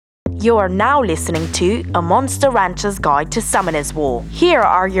You are now listening to A Monster Rancher's Guide to Summoner's War. Here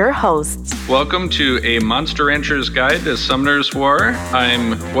are your hosts. Welcome to A Monster Rancher's Guide to Summoner's War.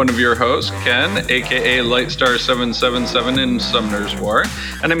 I'm one of your hosts, Ken, aka Lightstar777 in Summoner's War,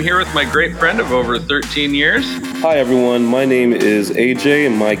 and I'm here with my great friend of over 13 years. Hi everyone, my name is AJ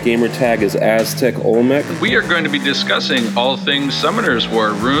and my gamer tag is Aztec Olmec. We are going to be discussing all things Summoner's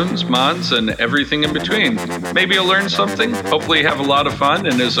War, runes, mods, and everything in between. Maybe you'll learn something, hopefully have a lot of fun,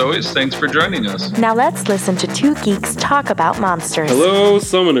 and as always, thanks for joining us. Now let's listen to two geeks talk about monsters. Hello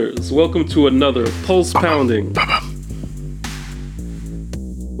summoners, welcome to another pulse pounding,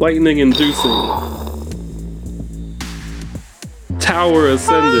 lightning inducing, tower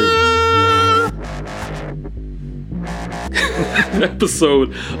ascending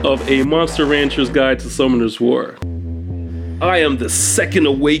episode of A Monster Rancher's Guide to Summoner's War. I am the second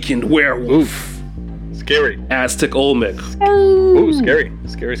awakened werewolf. Scary. Aztec Olmec. Ooh, scary.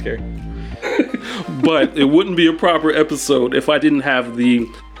 Scary. But it wouldn't be a proper episode if I didn't have the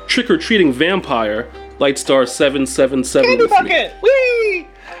trick-or-treating vampire, Lightstar777 Candy with me. bucket! Whee!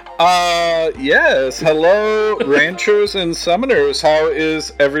 Yes. Hello, ranchers and summoners. How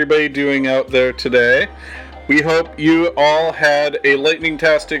is everybody doing out there today? We hope you all had a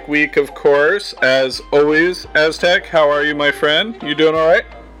lightning-tastic week, of course. As always, Aztec, how are you, my friend? You doing all right?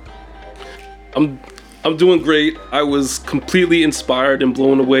 I'm doing great. I was completely inspired and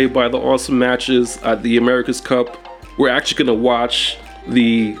blown away by the awesome matches at the America's Cup. We're actually going to watch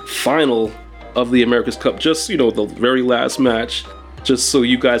the final of the America's Cup, just, the very last match, just so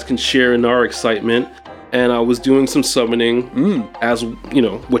you guys can share in our excitement. And I was doing some summoning, as,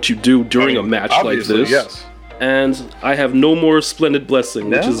 what you do during a match like this. Yes. And I have no more Splendid Blessing,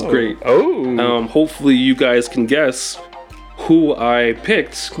 which is great. Oh. Hopefully you guys can guess who I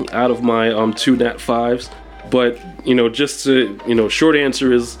picked out of my 2 Nat 5s, but just to short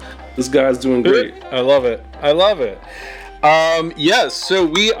answer is this guy's doing great. I love it. Yes, so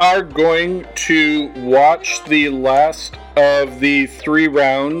we are going to watch the last of the 3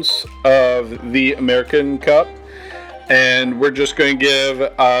 rounds of the American Cup, and we're just going to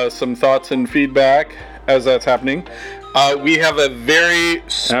give some thoughts and feedback as that's happening. We have a very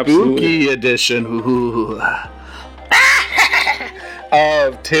spooky edition. Ooh.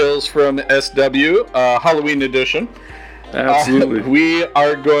 Of Tales from SW, Halloween edition. Absolutely. We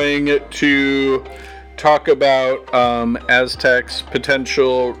are going to talk about Aztec's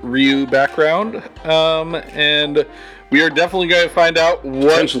potential Ryu background, and we are definitely going to find out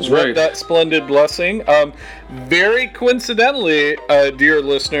what that Splendid Blessing. Very coincidentally, dear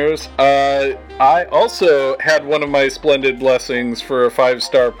listeners, I also had one of my Splendid Blessings for a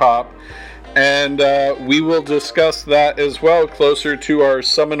 5-star pop. And we will discuss that as well closer to our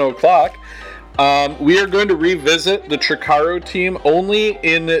Summon O'Clock. We are going to revisit the Tricaro team only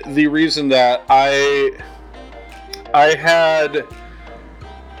in the reason that I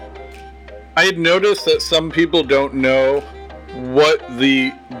had noticed that some people don't know what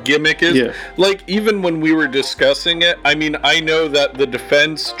the gimmick is. Yeah. Like, even when we were discussing it, I mean, I know that the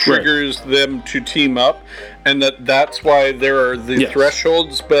defense triggers them to team up, and that's why there are the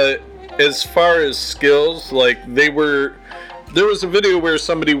thresholds, but as far as skills, like, there was a video where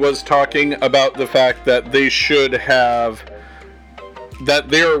somebody was talking about the fact that they should have, that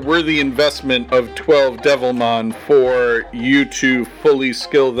they are worthy investment of 12 Devilmon for you to fully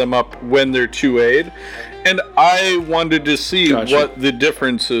skill them up when they're 2A'd. And I wanted to see what the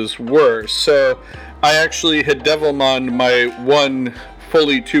differences were. So I actually had Devilmon my 1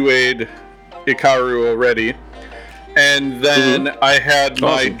 fully 2A'd Ikaru already. And then I had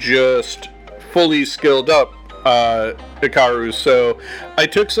my just fully skilled up Ikaru. So I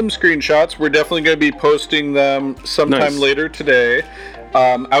took some screenshots. We're definitely going to be posting them sometime later today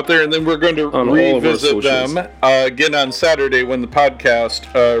out there. And then we're going to revisit them again on Saturday when the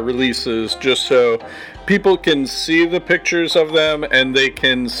podcast releases, just so people can see the pictures of them and they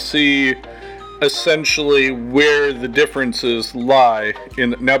can see essentially where the differences lie.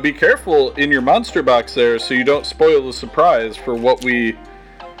 Now be careful in your monster box there so you don't spoil the surprise for what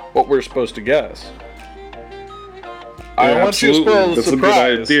we're supposed to guess. I don't want you to spoil the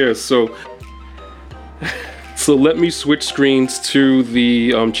surprise. That's a good idea. So let me switch screens to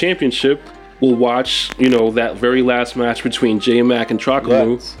the championship. We'll watch, that very last match between J-Mac and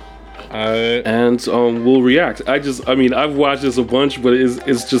Trakamu. And we'll react. I've watched this a bunch, but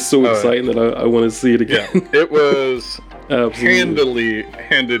it's just so exciting that I want to see it again. Yeah, it was handily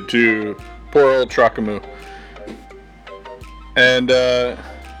handed to poor old Trakamu. And,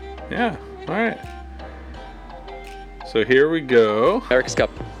 alright. So here we go. America's Cup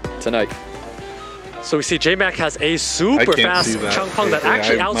tonight. So we see J-Mac has a super fast Changpeng that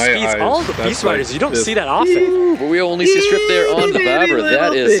actually outspeeds all the Beast Riders. You don't see that often. But we only see Strip there on the Barbara.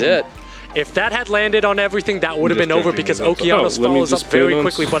 That is it. If that had landed on everything, that would have been over because Okeanos follows up very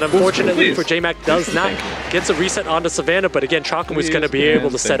quickly. But unfortunately for J-Mac, does not. Gets a reset onto Savannah, but again, Chakamu's going to be able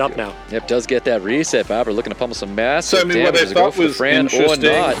to set up now. Yep, does get that reset. Barbara looking to pummel some massive damage. What I thought was interesting,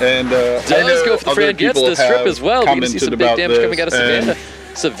 and does go for the Fran, gets the Strip as well. We can see some big damage coming out of Savannah.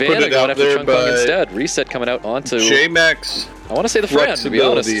 Savannah going after Changpeng instead. Reset coming out onto J-Max. I want to say the Fran, to be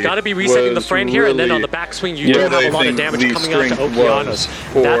honest. It's got to be resetting the Fran here, and then on the backswing, you do have a lot of damage coming out to Okeanos.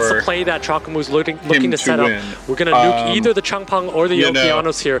 That's the play that Chakamu's looking to set up. We're going to nuke either the Changpeng or the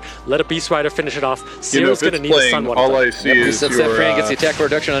Okeanos here. Let a Beast Rider finish it off. Zero's going to need a stun one. All I see is resets that Fran, gets the attack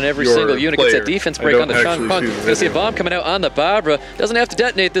reduction on every single unit, gets that defense break on the Changpeng. Going to see a bomb coming out on the Barbara. Doesn't have to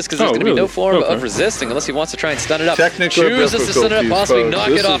detonate this because there's going to be no form of resisting unless he wants to try and stun it up. Chooses to stun it up, possibly knock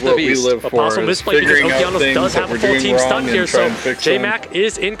it off the Beast. A possible misplay because Okeanos does have a full team stun here, so J-Mac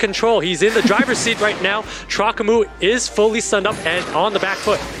is in control. He's in the driver's seat right now. Chakamu is fully stunned up and on the back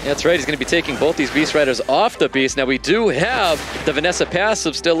foot. That's right. He's going to be taking both these Beast Riders off the Beast. Now, we do have the Vanessa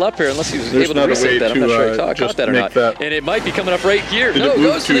passive still up here, unless he was able to reset that. I'm not sure he caught that or not. And it might be coming up right here. No, it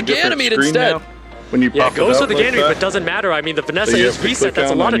goes for the Ganymede instead. When you pop it goes for the Ganymede, but doesn't matter. I mean, the Vanessa is reset.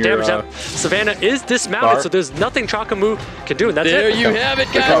 That's a lot of damage. Savannah is dismounted, so there's nothing Chakamu can do, and that's there it. There you have it,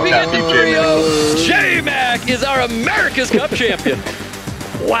 guys. We got the trio. J-Mac is our America's Cup champion.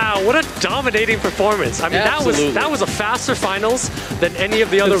 Wow, what a dominating performance. I mean, that was a faster finals than any of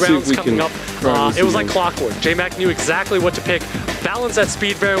the other rounds coming up. It was like clockwork. J-Mac knew exactly what to pick. Balanced that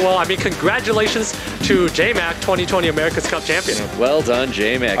speed very well. I mean, congratulations to J-Mac, 2020 America's Cup champion. Well done,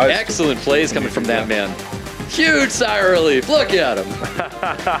 J-Mac. Excellent plays coming from that man. Huge sigh of relief. Look at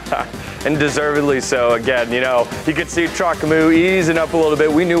him. And deservedly so. Again, you know, you could see Chakamu easing up a little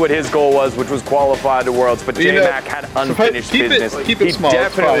bit. We knew what his goal was, which was qualify to Worlds, but J-Mac had unfinished business. Keep it small. He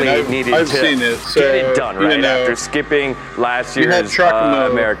definitely needed to get it done, right? After skipping last year's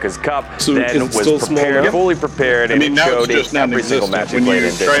America's Cup, then was prepared, fully prepared, and it showed in every single match he played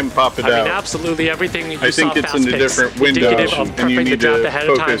in. Try and pop it out. I mean, absolutely everything you saw it's in a different window, and you need to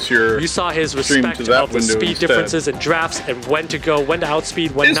focus you saw his respect of the speed differences in drafts and when to go, when to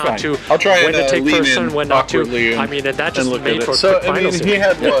outspeed, when not to. I'll try when to take first turn, when not to. I mean, and that just made for quick finals. He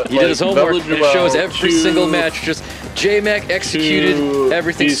had what? He did his homework, and it shows every single match. Just J-Mac executed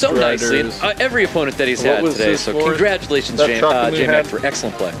everything so nicely, and every opponent that he's had today. So congratulations, J-Mac, for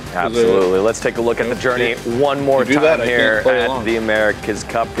excellent play. Absolutely. Let's take a look at the journey one more time here at the America's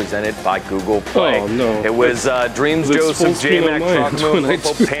Cup presented by Google Play. Oh, no. It was Dreams Joseph, J-Mac, Chakamu, and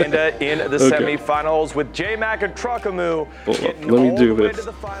Football Panda in the semifinals with J-Mac and Chakamu getting all the way to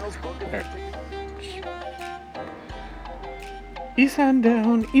the finals. East and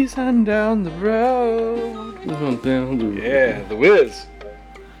down the road. Yeah, The Wiz.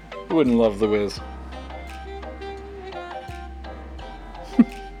 Who wouldn't love The Wiz?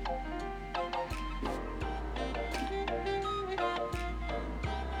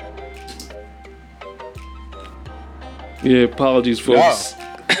 Yeah, apologies, folks.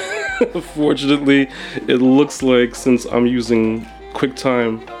 Fortunately, it looks like since I'm using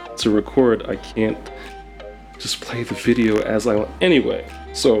QuickTime to record, I can't just play the video as I want. Anyway,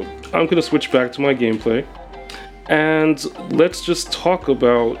 so I'm gonna switch back to my gameplay, and let's just talk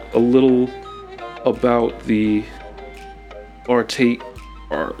about a little about the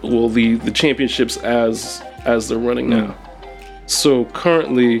the championships as they're running now. So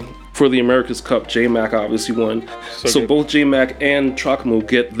currently, for the America's Cup, J-Mac obviously won. So both J-Mac and Chakamu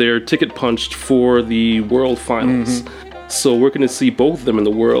get their ticket punched for the World Finals. So we're going to see both of them in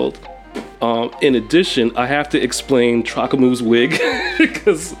the World. In addition, I have to explain Chakamu's wig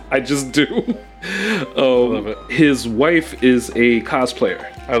because I just do. Love it. His wife is a cosplayer.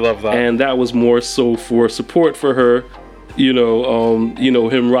 I love that. And that was more so for support for her. You know,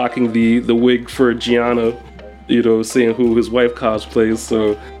 him rocking the wig for Gianna. You know, seeing who his wife cosplays.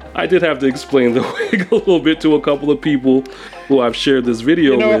 So I did have to explain the wig a little bit to a couple of people who I've shared this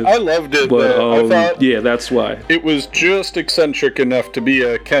video with. I loved it, but I thought yeah, that's why. It was just eccentric enough to be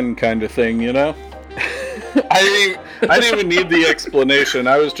a Ken kind of thing, you know? I didn't even need the explanation.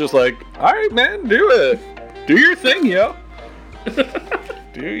 I was just like, all right, man, do it. Do your thing, yo.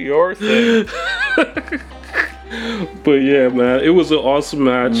 Do your thing. But yeah, man, it was an awesome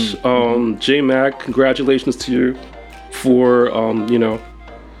match. J-Mac, congratulations to you for,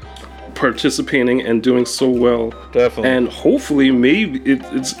 participating and doing so well. Definitely. And hopefully, maybe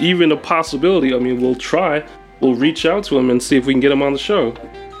it's even a possibility. I mean, we'll try. We'll reach out to him and see if we can get him on the show.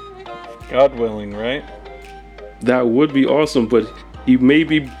 God willing, right? That would be awesome, but He may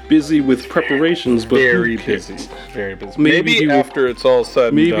be busy with preparations, but very busy. Maybe after it's all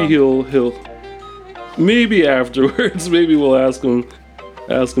said and done. He'll maybe afterwards. Maybe we'll ask him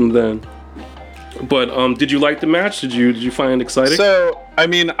then. But did you like the match? Did you find it exciting? So I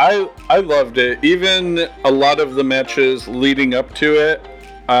mean, I loved it. Even a lot of the matches leading up to it,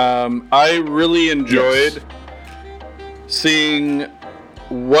 I really enjoyed seeing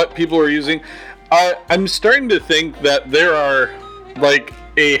what people are using. I'm starting to think that there are like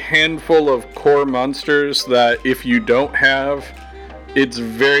a handful of core monsters that if you don't have, it's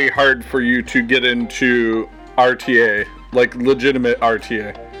very hard for you to get into RTA, like legitimate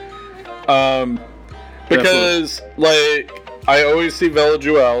RTA. Because like I always see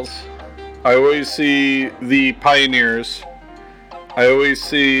Velajuels, I always see the Pioneers, I always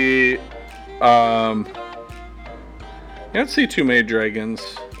see you don't see too many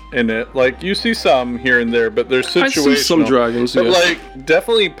dragons in it. Like you see some here and there, but they're situational. I see some dragons, but like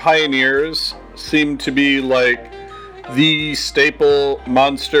definitely Pioneers seem to be like the staple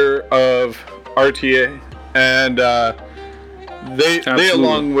monster of RTA, and they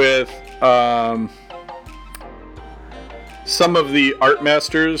along with some of the art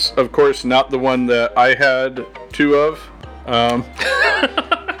masters, of course, not the one that I had two of.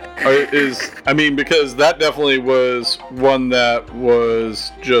 Because that definitely was one that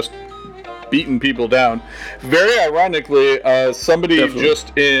was just beating people down. Very ironically, somebody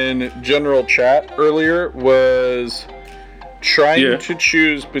just in general chat earlier was trying to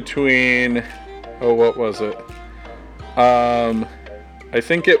choose between, what was it? I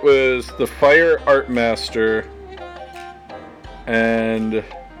think it was the Fire Art Master and it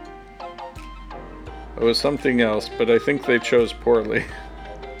was something else, but I think they chose poorly.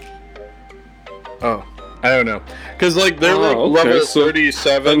 Oh, I don't know. Because, like, they're level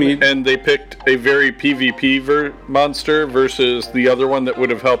 37, and they picked a very PvP monster versus the other one that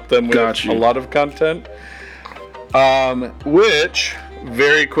would have helped them with a lot of content. Which,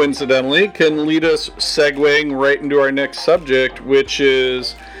 very coincidentally, can lead us segueing right into our next subject, which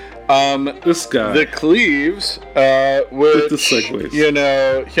is this guy, the Cleaves, which, you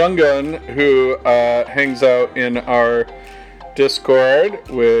know, Hyungun, who hangs out in our Discord,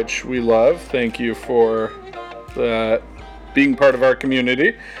 which we love. Thank you for that, being part of our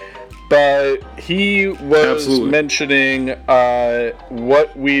community. But he was mentioning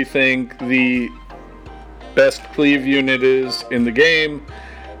what we think the best cleave unit is in the game,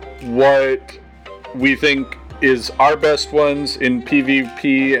 what we think is our best ones in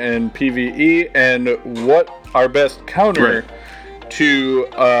PvP and PvE, and what our best counter to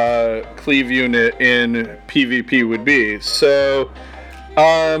cleave unit in PvP would be. So,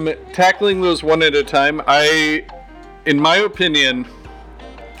 tackling those one at a time, in my opinion,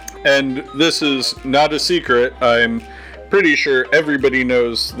 and this is not a secret, I'm pretty sure everybody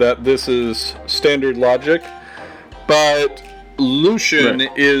knows that this is standard logic, but Lucian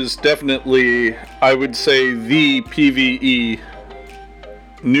is definitely, I would say, the PvE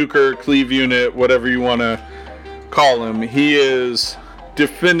nuker, cleave unit, whatever you want to call him. He is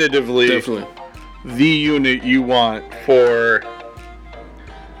definitively the unit you want for,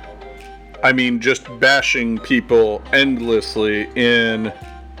 I mean, just bashing people endlessly in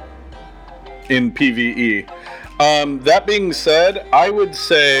PvE. That being said, I would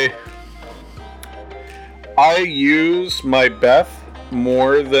say I use my Beth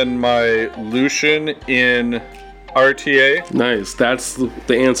more than my Lucian in RTA. Nice. That's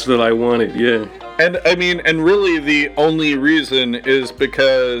the answer that I wanted, yeah. And I mean, and really the only reason is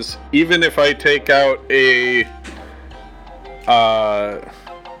because even if I take out a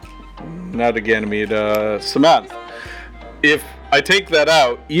not a Ganymede, Samanth, if I take that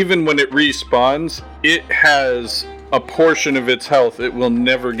out, even when it respawns, it has a portion of its health it will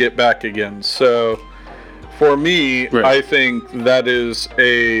never get back again. So for me, I think that is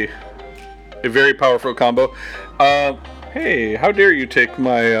a very powerful combo. Hey, how dare you take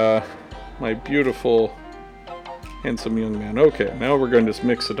my my beautiful, handsome young man. Okay, now we're going to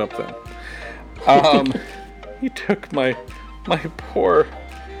mix it up then. He took my poor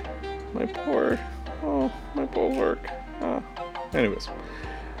bulwark. Anyways,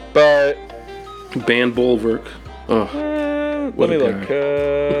 but ban bulwark. Let me look.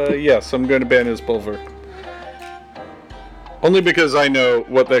 Yes, I'm going to ban his bulwark. Only because I know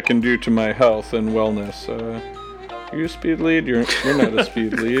what that can do to my health and wellness. Are you a speed lead? You're not a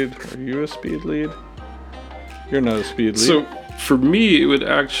speed lead. Are you a speed lead? You're not a speed lead. So for me, it would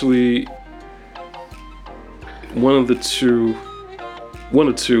actually one of two.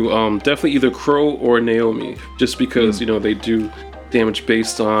 Definitely either Crow or Naomi, just because you know they do damage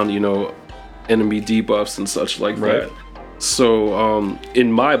based on enemy debuffs and such like that. So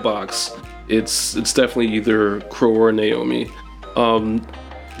in my box, it's definitely either Crow or Naomi.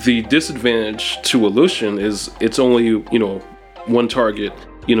 The disadvantage to a Lucian is it's only, one target.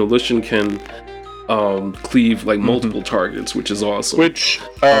 Lucian can cleave like multiple targets, which is awesome. Which,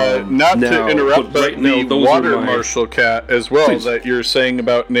 not to interrupt, but the water martial cat as well that you're saying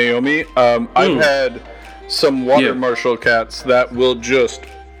about Naomi. I've had some water martial cats that will just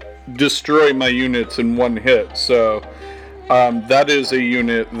destroy my units in one hit. So that is a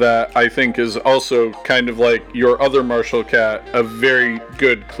unit that I think is also kind of like your other martial cat, a very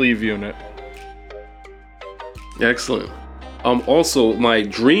good cleave unit. Excellent. Also, my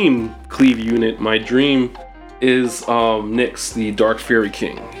dream cleave unit, is Nyx, the Dark Fairy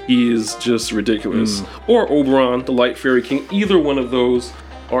King. He is just ridiculous. Or Oberon, the Light Fairy King. Either one of those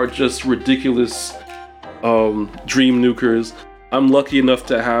are just ridiculous dream nukers. I'm lucky enough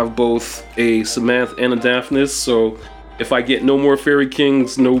to have both a Samanth and a Daphnis, so if I get no more Fairy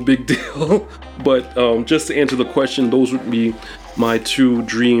Kings, no big deal. But just to answer the question, those would be my two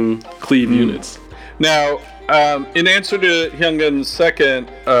dream cleave units. Now, in answer to Hyungin's second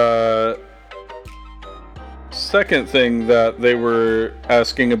thing that they were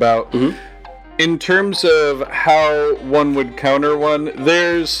asking about, in terms of how one would counter one,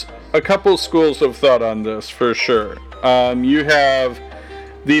 there's a couple schools of thought on this for sure. You have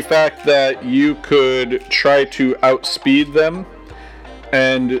the fact that you could try to outspeed them,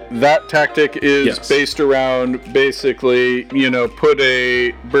 and that tactic is based around basically, put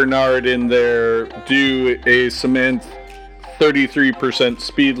a Bernard in there, do a Samanth 33%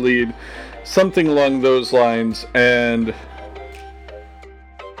 speed lead, something along those lines, and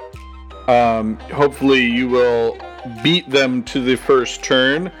hopefully you will beat them to the first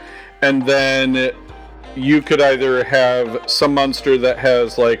turn, and then you could either have some monster that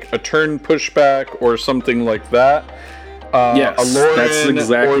has like a turn pushback or something like that. A Lauren that's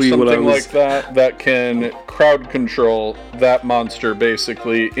exactly or something what like that can crowd control that monster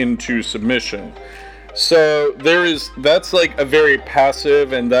basically into submission. So that's like a very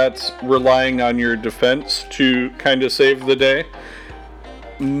passive, and that's relying on your defense to kind of save the day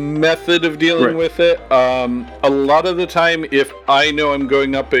method of dealing with it. A lot of the time, if I know I'm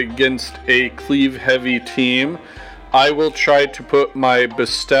going up against a cleave heavy team, I will try to put my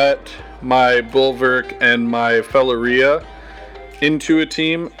Bastet, my Bulwark, and my Felleria into a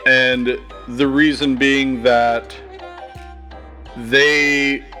team, and the reason being that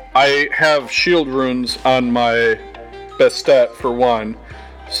I have shield runes on my Bastet for one,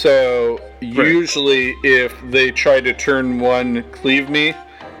 so usually if they try to turn one cleave me,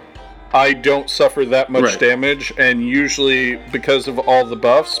 I don't suffer that much damage, and usually because of all the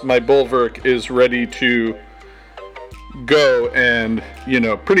buffs, my Bulwark is ready to go and,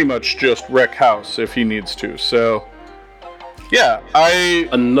 pretty much just wreck house if he needs to. So, yeah,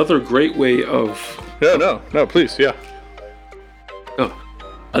 Another great way of... No, please, yeah.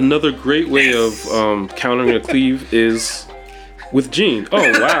 Another great way of countering a cleave is with Jean.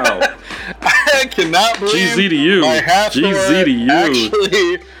 Oh, wow. I cannot believe GZ to you. My GZ to you.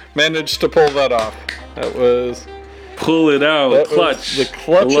 Actually managed to pull that off. That was... Pull it out. Clutch. The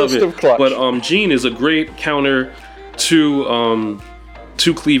clutchest of clutch. But Jean is a great counter to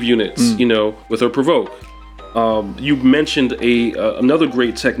cleave units, with her provoke. You mentioned another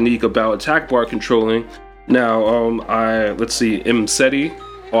great technique about attack bar controlling. Now, let's see, Mseti,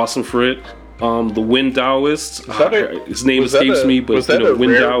 awesome for it. The Wind Taoist, his name escapes me, but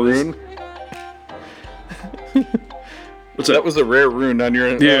Wind Taoist. That was a rare rune on your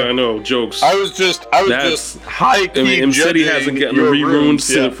end. Yeah, I know. Jokes. I was just high key. Mseti hasn't gotten re-runed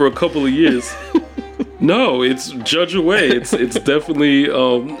for a couple of years. No, it's judge away. It's definitely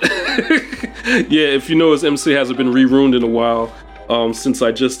if you notice, MC hasn't been re-runed in a while since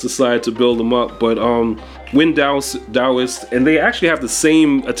I just decided to build them up. But Wind Taoist, and they actually have the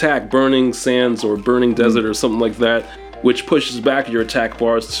same attack, Burning Sands or Burning Desert or something like that, which pushes back your attack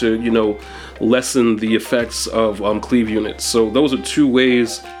bars to lessen the effects of cleave units. So those are two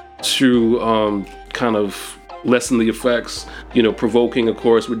ways to kind of lessen the effects. Provoking, of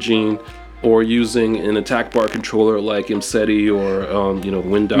course, with Jean, or using an attack bar controller like Mseti or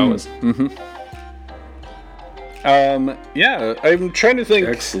Wind Taoist. I'm trying to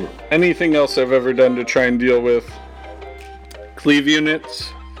think anything else I've ever done to try and deal with cleave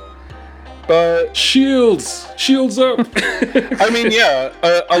units. But shields up. I mean,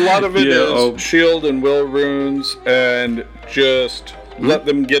 a lot of it is shield and will runes, and just let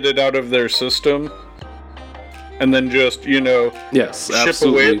them get it out of their system, and then just ship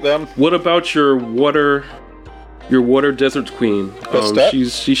away at them. What about your water desert queen?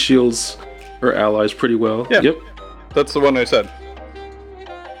 She shields her allies pretty well. Yeah. Yep. That's the one I said.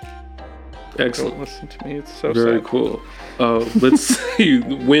 Excellent. Don't listen to me. It's so very sad. Cool. Let's see.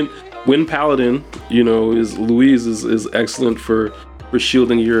 Wind Paladin, Louise is excellent for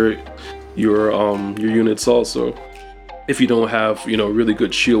shielding your units also. If you don't have really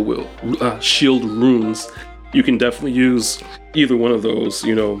good shield runes, you can definitely use either one of those.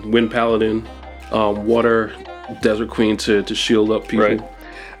 Wind Paladin, Water Desert Queen to shield up people.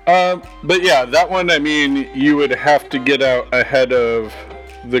 Right. But yeah, that one, I mean, you would have to get out ahead of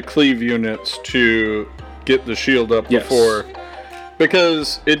the cleave units to get the shield up before,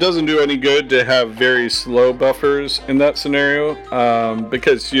 because it doesn't do any good to have very slow buffers in that scenario,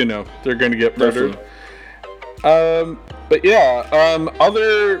 because they're going to get murdered. But yeah,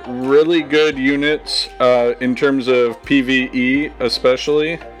 other really good units in terms of PvE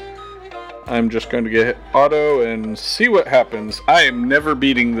especially. I'm just going to get auto and see what happens. I am never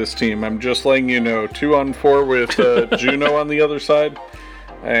beating this team. I'm just letting you know. 2-on-4 with Juno on the other side.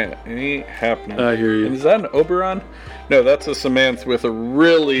 It ain't happening. I hear you. And is that an Oberon? No, that's a Samantha with a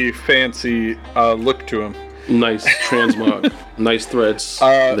really fancy look to him. Nice transmog. Nice threads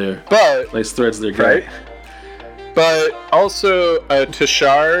there. But nice threads there, guy. Right? But also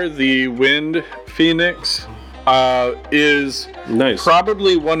Tashar, the Wind Phoenix, is nice.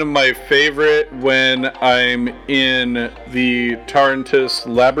 Probably one of my favorite when I'm in the Tarantus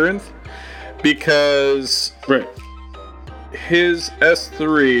Labyrinth, because his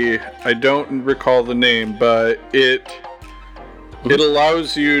S3, I don't recall the name, but it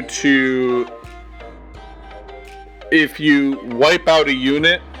allows you to, if you wipe out a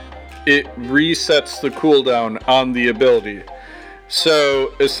unit, it resets the cooldown on the ability.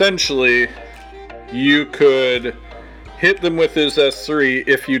 So essentially, you could hit them with his S3.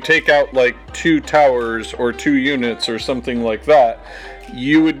 If you take out like 2 towers or 2 units or something like that,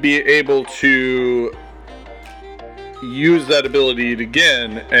 you would be able to use that ability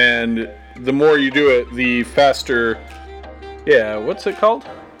again, and the more you do it, the faster. Yeah, what's it called?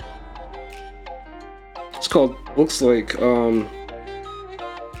 It's called, looks like,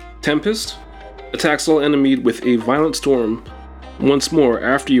 Tempest. Attacks all enemy with a violent storm once more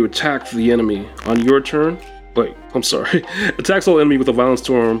after you attack the enemy on your turn. Wait, I'm sorry. Attacks all enemy with a violent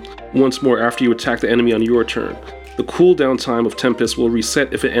storm once more after you attack the enemy on your turn. The cooldown time of Tempest will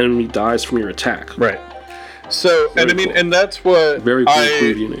reset if an enemy dies from your attack. Right. So, and I mean, cool. And that's what very cool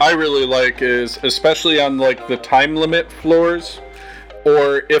I really like, is especially on like the time limit floors,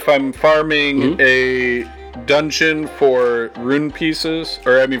 or if I'm farming a dungeon for rune pieces,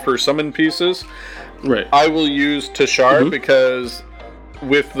 or I mean for summon pieces, right? I will use Tashar because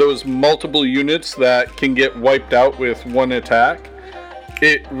with those multiple units that can get wiped out with one attack,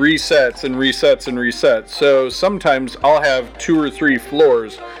 it resets and resets and resets. So sometimes I'll have 2 or 3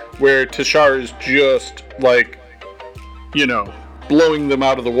 floors where Tashar is just like, blowing them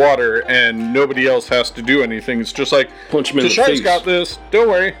out of the water and nobody else has to do anything. It's just like, punch him in the Tashar's face. got this, don't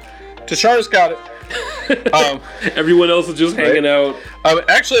worry. Tashar's got it. Everyone else is just hanging out.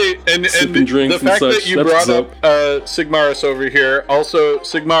 Actually, and the fact that you brought up Sigmaris over here, also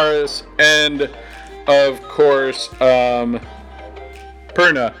Sigmaris and of course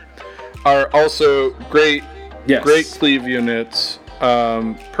Perna are also great cleave units.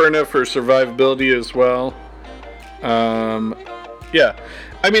 Perna for survivability as well. Yeah,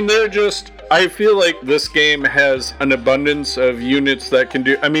 I mean, they're just, I feel like this game has an abundance of units that can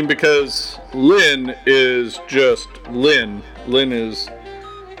do, I mean, because Lyn is just Lyn. Lyn is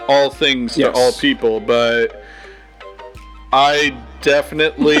all things to all people, but I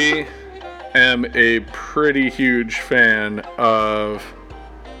definitely am a pretty huge fan of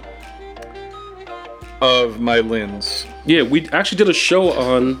my Lyns. Yeah, we actually did a show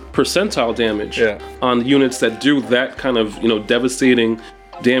on percentile damage on units that do that kind of, devastating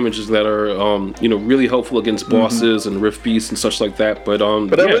damages that are, really helpful against bosses and rift beasts and such like that. But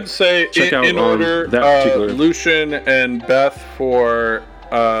I would say in order, Lucian and Beth for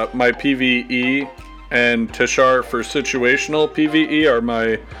my PvE and Tashar for situational PvE are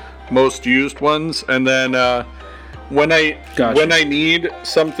my most used ones. And then when I need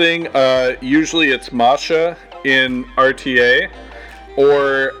something, usually it's Masha in RTA,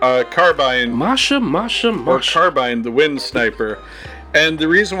 or Carbine. Masha. Or Carbine, the Wind Sniper. And the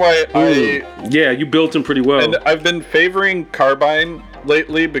reason why you built him pretty well. And I've been favoring Carbine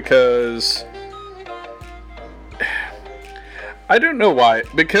lately because I don't know why.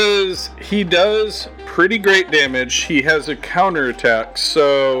 Because he does pretty great damage. He has a counterattack,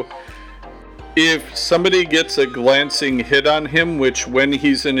 so if somebody gets a glancing hit on him, which when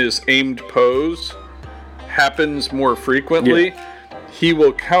he's in his aimed pose happens more frequently, he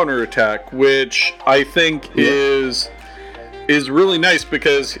will counterattack, which I think is really nice,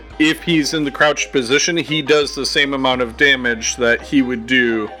 because if he's in the crouched position, he does the same amount of damage that he would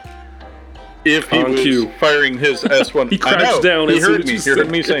do if he was firing his S1. He crouched down. He heard me. He heard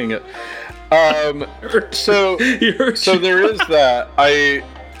me saying it. So there is that.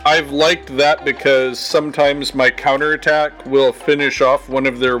 I've liked that because sometimes my counterattack will finish off one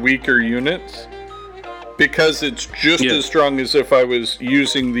of their weaker units, because it's just as strong as if I was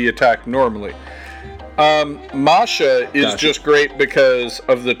using the attack normally. Masha is just great because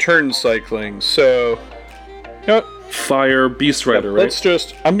of the turn cycling. So, Fire Beast Rider, right? Let's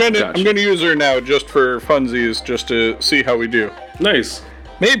just. I'm gonna use her now just for funsies, just to see how we do. Nice.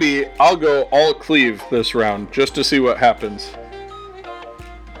 Maybe I'll go all cleave this round just to see what happens.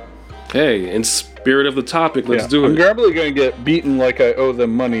 Hey, in spirit of the topic, let's do it. I'm probably gonna get beaten like I owe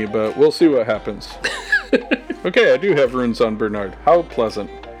them money, but we'll see what happens. Okay, I do have runes on Bernard. How pleasant.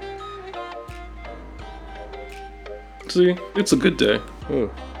 See, it's a good day.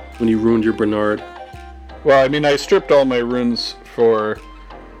 When you ruined your Bernard. Well, I mean, I stripped all my runes for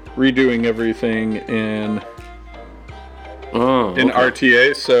redoing everything in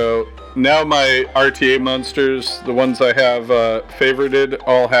RTA, so now my RTA monsters, the ones I have favorited,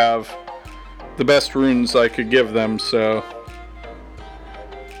 all have the best runes I could give them, so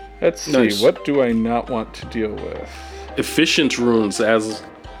let's see, what do I not want to deal with? Efficient runes, as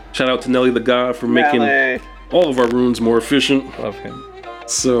shout out to Nelly the God for making all of our runes more efficient. Love him.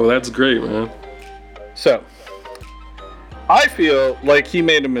 So that's great, man. So, I feel like he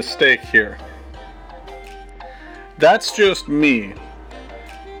made a mistake here. That's just me.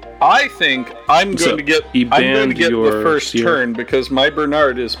 I think I'm going to get the first turn because my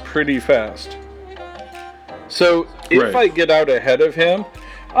Bernard is pretty fast. So if I get out ahead of him,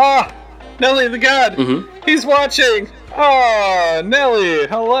 Nelly the God, he's watching. Nelly,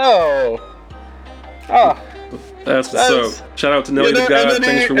 hello. That's so. Shout out to Nelly the God.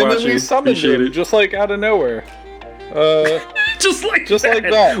 Thanks for watching. And then we summoned him just like out of nowhere. just like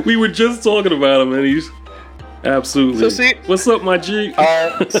that. We were just talking about him, and he's absolutely. So see, what's up, my G?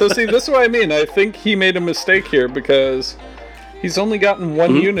 So see, this is what I mean. I think he made a mistake here because he's only gotten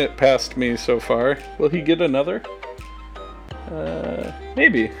one unit past me so far. Will he get another?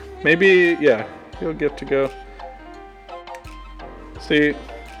 Maybe. Yeah, he'll get to go. See.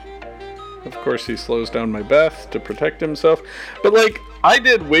 Of course, he slows down my Beth to protect himself. But, like, I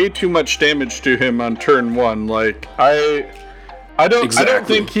did way too much damage to him on turn 1. Like, I don't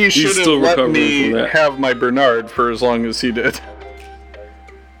think he should have let me have my Bernard for as long as he did.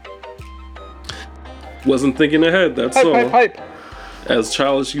 Wasn't thinking ahead, that's all. Pipe. As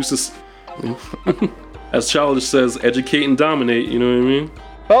Childish used to... As Childish says, educate and dominate, you know what I mean?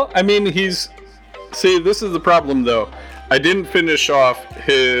 Well, I mean, See, this is the problem, though. I didn't finish off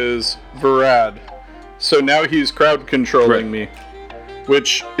his Varad, so now he's crowd controlling me,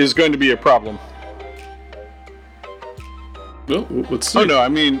 which is going to be a problem. Well, let's see. Oh no, I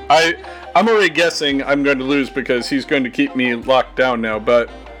mean, I'm already guessing I'm going to lose because he's going to keep me locked down now, but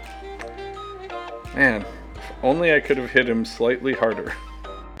man, if only I could have hit him slightly harder.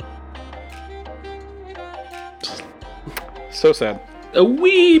 So sad. A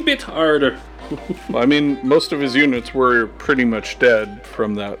wee bit harder. Well, I mean, most of his units were pretty much dead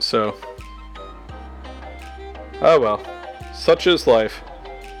from that, so... Oh well. Such is life.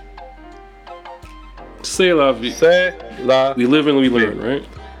 C'est la vie. C'est la We live and we learn, right?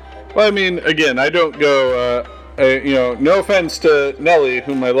 Well, I mean, again, I don't go, no offense to Nelly,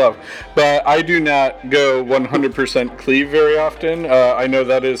 whom I love, but I do not go 100% cleave very often. I know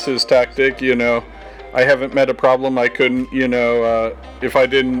that is his tactic, I haven't met a problem I couldn't, if I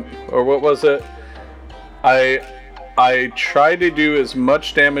didn't, or what was it? I try to do as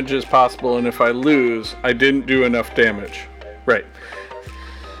much damage as possible, and if I lose, I didn't do enough damage. Right.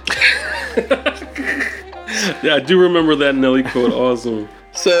 Yeah, I do remember that Nelly quote. Awesome.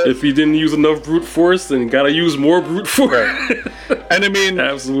 So if you didn't use enough brute force, then you gotta use more brute force. Right. And I mean,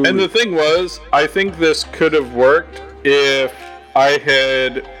 absolutely. And the thing was, I think this could have worked if I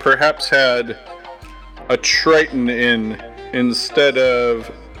had perhaps had a Triton in instead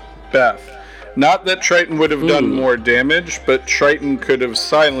of Beth. Not that Triton would have done more damage, but Triton could have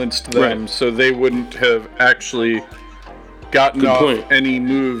silenced them so they wouldn't have actually gotten off any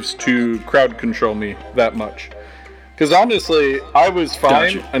moves to crowd control me that much. Because honestly, I was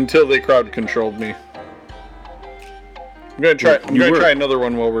fine until they crowd controlled me. I'm gonna try another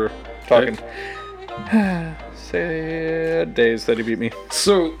one while we're talking. Sad days that he beat me.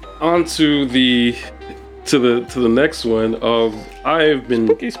 So on to the next one of I've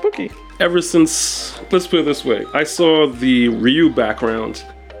been spooky. ever since, let's put it this way, I saw the Ryu background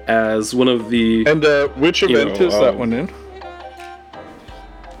as one of the... And which event is that one in?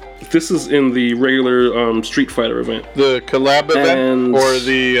 This is in the regular Street Fighter event. The collab event? Or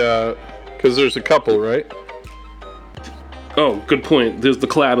the... Because there's a couple, right? Oh, good point. There's the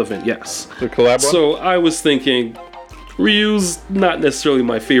collab event, yes. The collab one? So I was thinking, Ryu's not necessarily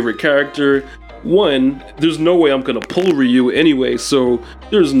my favorite character. One, there's no way I'm gonna pull Ryu anyway, so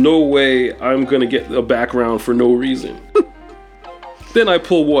there's no way I'm gonna get a background for no reason. Then I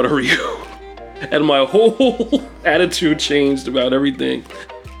pull Water Ryu, and my whole attitude changed about everything.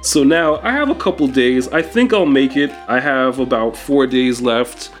 So now I have a couple days. I think I'll make it. I have about 4 days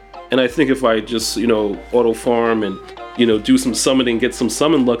left, and I think if I just, auto farm and, do some summoning, get some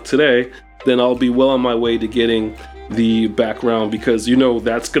summon luck today, then I'll be well on my way to getting the background, because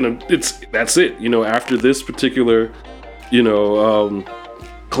that's it. After this particular,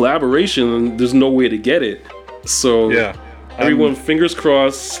 collaboration, there's no way to get it. So yeah, everyone, fingers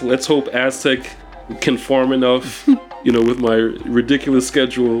crossed. Let's hope Aztec can farm enough, with my ridiculous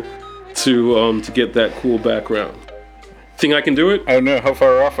schedule to get that cool background. Think I can do it? I don't know. How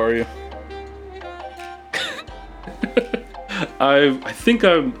far off are you? I think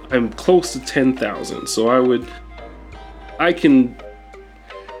I'm close to 10,000, so I can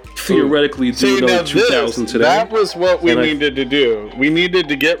theoretically do another 2,000 today. That was what we needed to do. We needed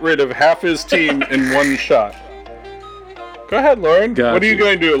to get rid of half his team in one shot. Go ahead, Lauren. What are you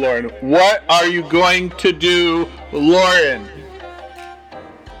going to do, Lauren? What are you going to do, Lauren?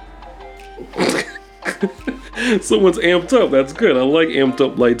 Someone's amped up. That's good. I like amped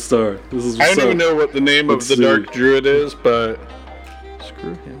up Lightstar. I don't even know what the name of the Dark Druid is, but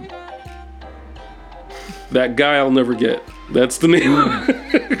screw him. That guy I'll never get. That's the name.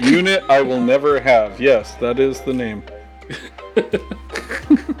 Unit I will never have. Yes, that is the name.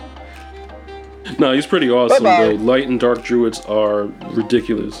 No, he's pretty awesome, though. Light and Dark Druids are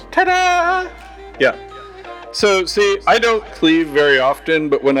ridiculous. Ta-da! Yeah. So, see, I don't cleave very often,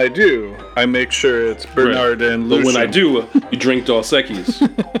 but when I do, I make sure it's Bernard and Lucian. But when I do, you drink Dos Equis.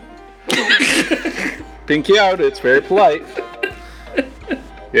 Pinky out, it's very polite.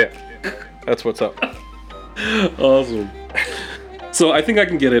 Yeah, that's what's up. Awesome. So I think I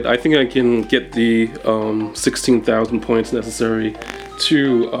can get it. I think I can get the 16,000 points necessary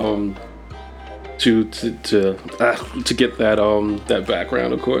to get that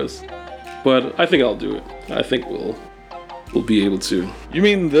background, of course. But I think I'll do it. I think we'll be able to. You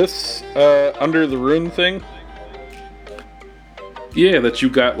mean this Under the Rune thing? Yeah, that you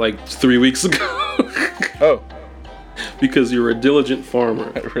got like 3 weeks ago. Oh. Because you're a diligent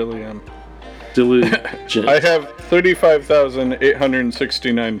farmer. I really am. Diligent. I have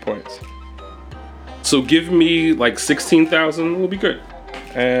 35,869 points. So give me like 16,000, we'll be good.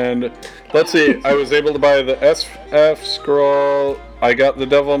 And let's see, I was able to buy the SF scroll. I got the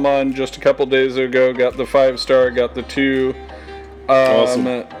Devilmon just a couple days ago, got the 5-star, got the 2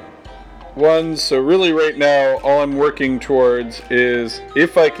 awesome. ones. So really right now, all I'm working towards is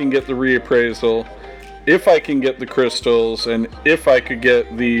if I can get the reappraisal, if I can get the crystals, and if I could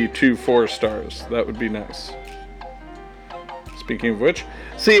get the 2 4-stars. That would be nice. Speaking of which,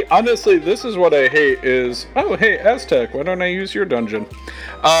 see, honestly, this is what I hate is... Oh, hey, Aztec, why don't I use your dungeon?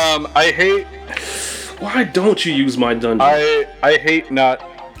 I hate... Why don't you use my dungeon? I hate not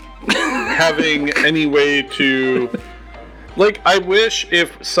having any way to... Like, I wish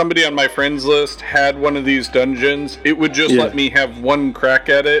if somebody on my friends list had one of these dungeons, it would just let me have one crack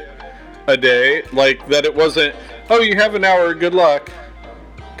at it a day. Like, that it wasn't, oh, you have an hour, good luck.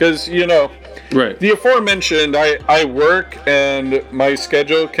 Because, right. The aforementioned, I work and my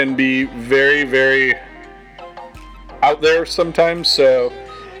schedule can be very, very out there sometimes, so...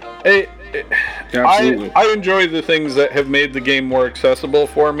 Absolutely. I enjoy the things that have made the game more accessible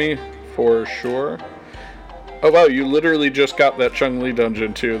for me, for sure. Oh wow, you literally just got that Chun-Li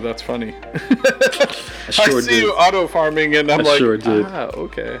dungeon too. That's funny. I see you auto farming and I'm like, sure did.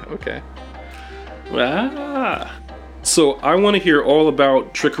 Okay. So I want to hear all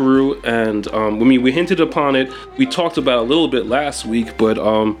about Trickaroo, and we hinted upon it. We talked about it a little bit last week, but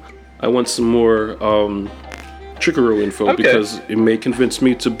I want some more Trickaroo info because it may convince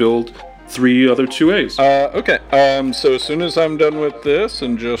me to build 3 other 2As. Okay. So as soon as I'm done with this,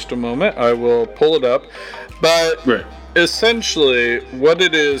 in just a moment, I will pull it up. But essentially, what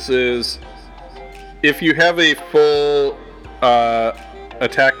it is if you have a full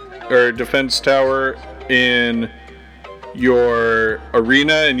attack or defense tower in your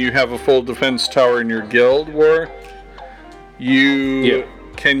arena and you have a full defense tower in your guild war, you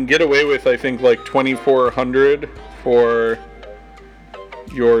can get away with, I think, like 2,400 for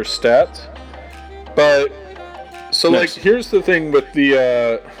your stats. But, so nice. Like, here's the thing with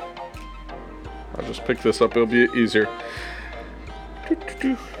the, I'll just pick this up, it'll be easier.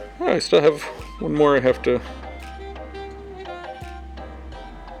 Oh, I still have one more I have to...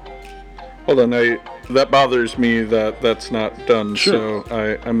 Hold on, that bothers me that that's not done, sure.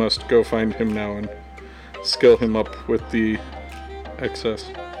 So I must go find him now and skill him up with the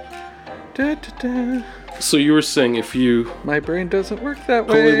excess. Da, da, da. So you were saying if you... My brain doesn't work that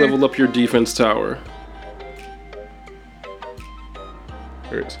way. Fully level up your defense tower.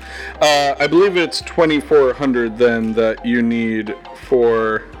 There it is. I believe it's 2,400 then that you need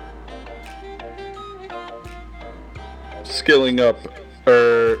for skilling up,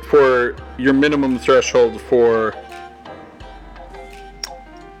 or for your minimum threshold for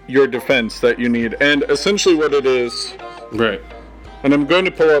your defense that you need. And essentially what it is... Right. And I'm going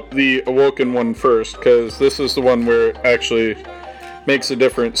to pull up the Awoken one first, because this is the one where it actually makes a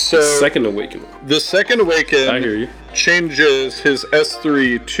difference. So the Second Awaken. The Second Awaken I hear you. Changes his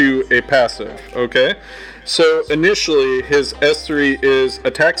S3 to a passive, okay? So initially, his S3 is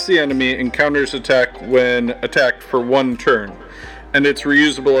attacks the enemy and counters attack when attacked for 1 turn. And it's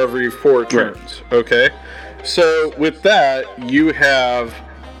reusable every 4 turns, okay? So with that, you have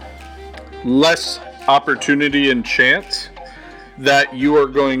less opportunity and chance that you are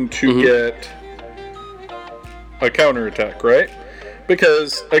going to get a counterattack, right?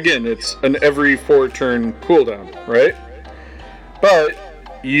 Because, again, it's an every 4 turn cooldown, right? But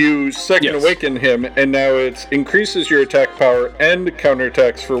you Second Awaken him, and now it increases your attack power and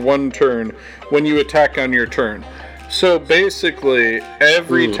counterattacks for 1 turn when you attack on your turn. So basically,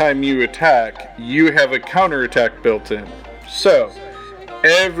 every time you attack, you have a counterattack built in. So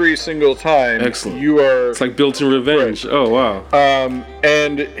every single time you are... It's like built-in revenge. Right. Oh, wow.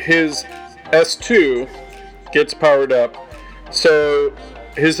 And his S2 gets powered up. So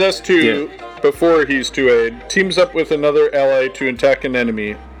his S2, before he's 2A, teams up with another ally to attack an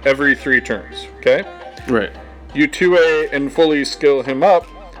enemy every 3 turns, okay? Right. You 2A and fully skill him up,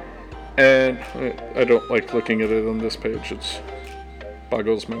 and I don't like looking at it on this page. It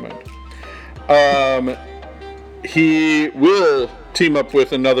boggles my mind. He will team up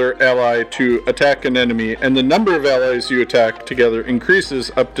with another ally to attack an enemy, and the number of allies you attack together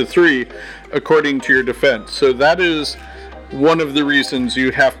increases up to 3 according to your defense. So that is one of the reasons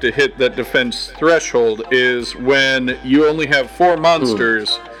you have to hit that defense threshold, is when you only have 4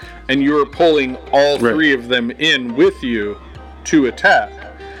 monsters and you're pulling all 3 of them in with you to attack.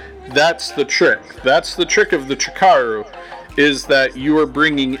 That's the trick. That's the trick of the Chikaru, is that you are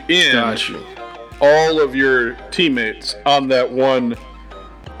bringing in all of your teammates on that one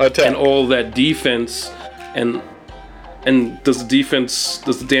attack. And all that defense, and does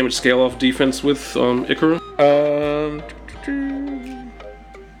the damage scale off defense with Ikaru?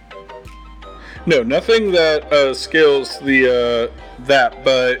 No, nothing that scales the that,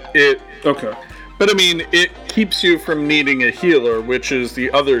 but it... Okay. But I mean, it keeps you from needing a healer, which is the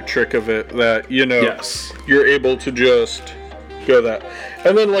other trick of it, that, you know, you're able to just go that.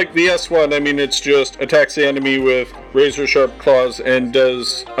 And then, like, the S1, I mean, it's just attacks the enemy with razor sharp claws and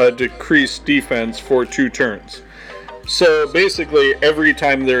does a decreased defense for 2 turns. So basically, every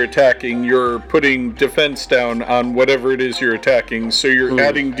time they're attacking, you're putting defense down on whatever it is you're attacking, so you're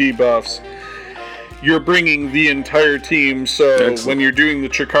adding debuffs. You're bringing the entire team, so when you're doing the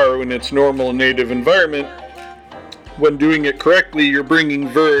Chikaru in its normal native environment, when doing it correctly, you're bringing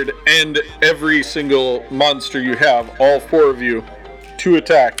Verd and every single monster you have, all 4 of you, to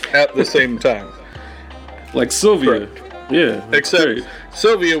attack at the same time. Like Sylvia. Yeah. Except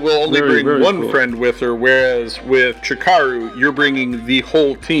Sylvia will only bring one friend with her, whereas with Chikaru, you're bringing the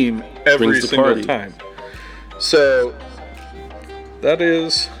whole team every single time. So that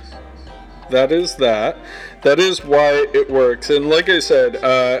is that. That is why it works. And like I said,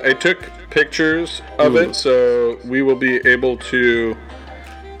 I took pictures of it, so we will be able to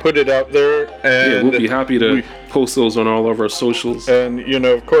put it out there. And we'll be happy to post those on all of our socials. And, you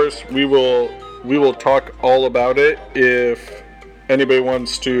know, of course, we will talk all about it if anybody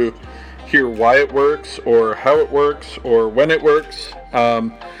wants to hear why it works, or how it works, or when it works.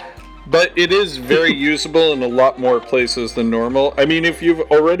 But it is very usable in a lot more places than normal. I mean, if you've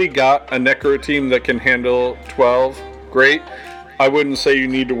already got a Necro team that can handle 12, great. I wouldn't say you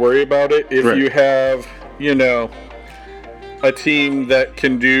need to worry about it. If you have, you know, a team that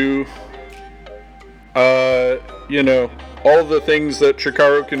can do, you know, all the things that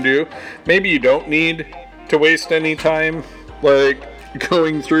Chikaru can do, maybe you don't need to waste any time, like,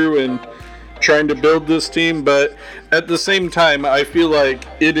 going through and trying to build this team. But at the same time, I feel like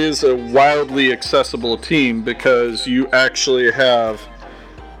it is a wildly accessible team, because you actually have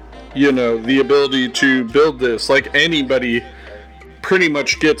the ability to build this. Like, anybody pretty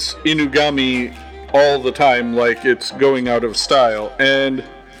much gets Inugami all the time, like it's going out of style, and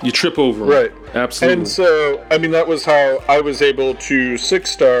you trip over them. Right. Absolutely. And so, I mean, that was how I was able to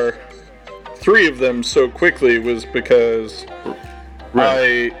 6-star 3 of them so quickly, was because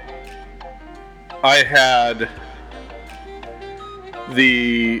I had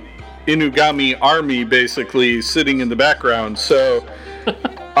the Inugami army basically sitting in the background. So,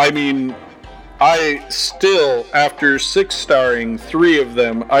 I mean, I still, after 6-starring 3 of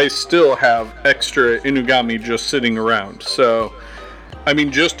them, I still have extra Inugami just sitting around. So, I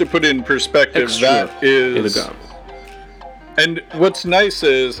mean, just to put in perspective, extra that is... Inugami. And what's nice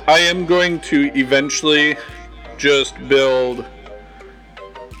is, I am going to eventually just build...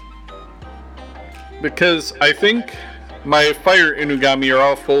 Because I think my fire Inugami are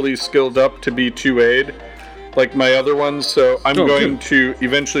all fully skilled up to be 2-aid, like my other ones, so I'm going to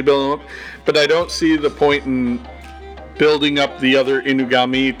eventually build them up. But I don't see the point in building up the other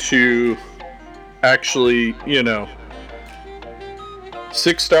Inugami to actually,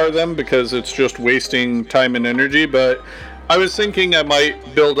 6-star them, because it's just wasting time and energy. But I was thinking I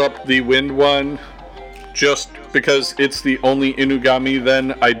might build up the wind one just because it's the only Inugami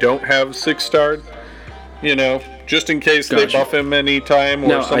then I don't have 6-starred. Just in case they buff him anytime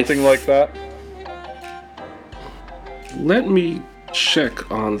or something like that. Let me check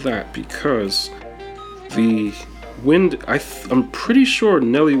on that, because the wind, I'm pretty sure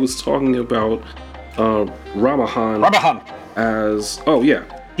Nelly was talking about Ramahan as,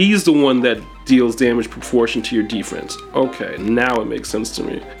 he's the one that deals damage proportion to your defense. Okay, now it makes sense to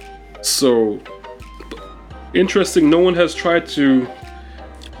me. So, interesting, no one has tried to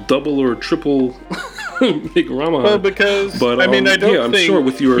double or triple make Ramahan. Well, because, I don't think sure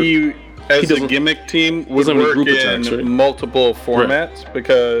with your, he a gimmick team would work in attacks, right? Multiple formats,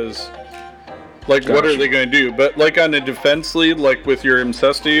 because, what are they going to do? But, on a defense lead, with your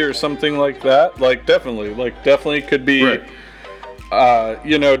Imcesti or something like that, definitely could be,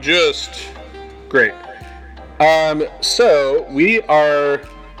 just great. So, we are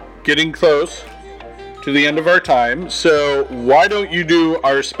getting close to the end of our time, so why don't you do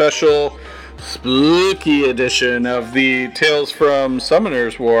our special spooky edition of the Tales from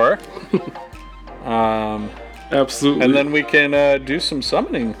Summoner's War. Absolutely. And then we can do some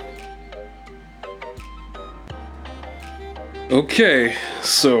summoning. Okay,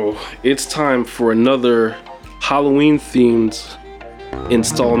 so it's time for another Halloween-themed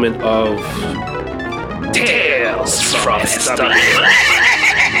installment of Tales from Summoner's.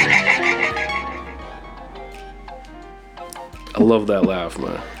 I love that laugh,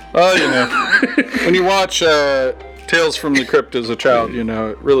 man. Oh, when you watch Tales from the Crypt as a child,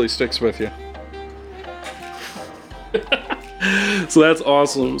 it really sticks with you. So that's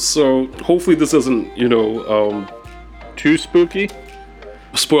awesome. So hopefully this isn't, too spooky?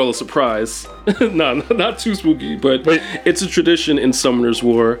 Spoiler surprise. No, not too spooky, but it's a tradition in Summoner's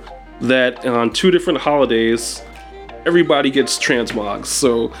War that on 2 different holidays, everybody gets transmogs.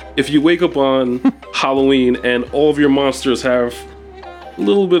 So if you wake up on Halloween and all of your monsters have a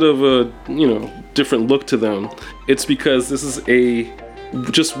little bit of a, different look to them, it's because this is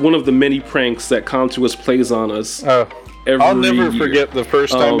just one of the many pranks that Comtuous plays on us. I'll never forget the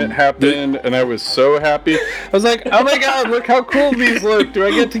first time it happened, and I was so happy. I was like, oh my god, look how cool these look. Do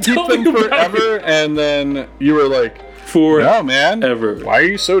I get to keep them forever? And then you were like, no, man. Ever. Why are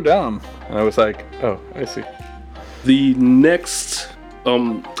you so dumb? And I was like, oh, I see. The next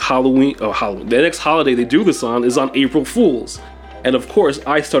the next holiday they do this on is on April Fool's. And of course,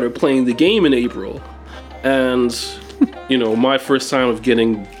 I started playing the game in April. And, my first time of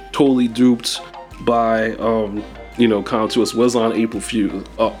getting totally duped by, Comtuous was on April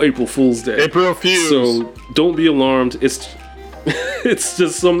Fool's Day. April Fool's. So don't be alarmed. It's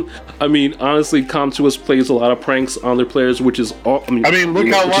just honestly, Comtuous plays a lot of pranks on their players, which is look how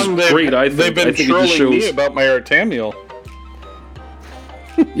long they've been trolling me about my Artamiel.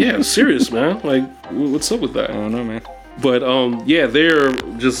 Yeah, serious, man. What's up with that? I don't know, man. But they're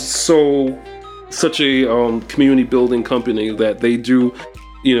just such a community building company that they do,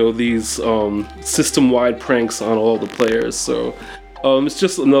 these system-wide pranks on all the players. So it's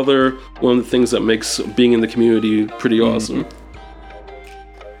just another one of the things that makes being in the community pretty awesome.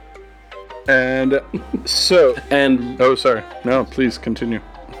 And so... Oh, sorry. No, please continue.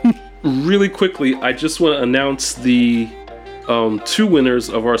 Really quickly, I just want to announce the 2 winners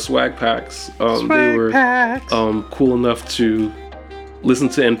of our swag packs. They were cool enough to listen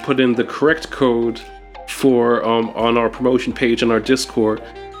to and put in the correct code for on our promotion page on our Discord.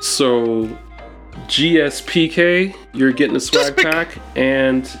 So GSPK, you're getting a swag pack,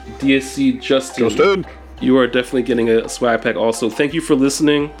 and DSC Justin, you are definitely getting a swag pack also. Thank you for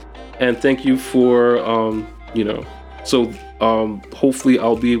listening, and thank you for hopefully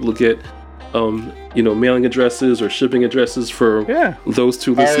I'll be able to get mailing addresses or shipping addresses for those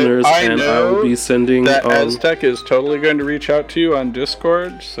two listeners, and I will be sending. That Aztec is totally going to reach out to you on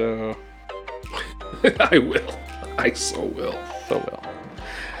Discord, so I will. I so will.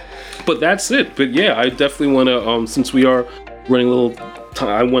 But that's it. But yeah, I definitely want to. Since we are running a little time,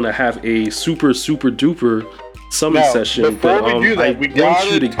 I want to have a super duper summon session. Before we do that, we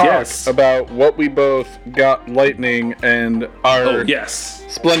gotta talk about what we both got Lightning and our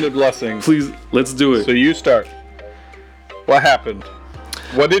Splendid Blessings. Please, let's do it. So you start. What happened?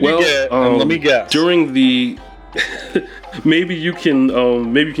 What did you get? And let me guess. During the maybe you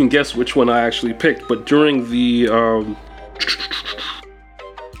can guess which one I actually picked. But during the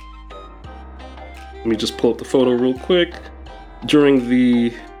let me just pull up the photo real quick. During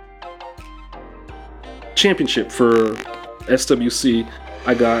the championship for SWC,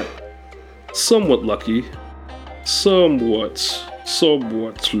 I got somewhat lucky,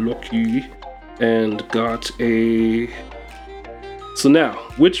 and got a. So now,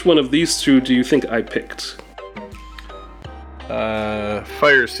 which one of these two do you think I picked?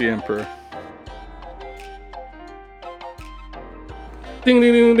 Fire Sea Emperor. Ding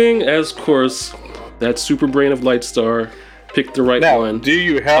ding ding ding! As of course, that super brain of Lightstar picked the right one. Do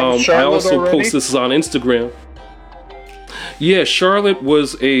you have Charlotte I also already? post this on Instagram. Yeah, Charlotte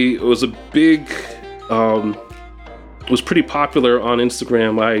was a big, was pretty popular on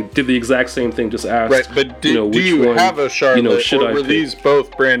Instagram. I did the exact same thing, just asked. Right, but do you have a Charlotte, or were these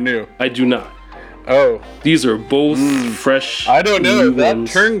both brand new? I do not. Oh. These are both fresh. I don't know. That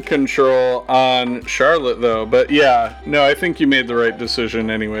ones. turn control on Charlotte, though. But yeah, no, I think you made the right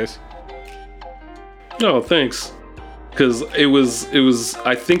decision anyways. Oh, thanks. Because it was.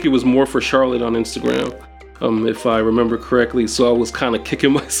 I think it was more for Charlotte on Instagram, if I remember correctly. So I was kind of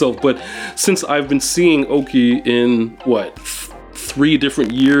kicking myself. But since I've been seeing Oki in 3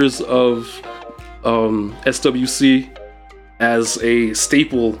 different years of SWC as a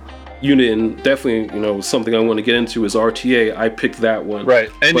staple unit, and definitely something I want to get into is RTA. I picked that one,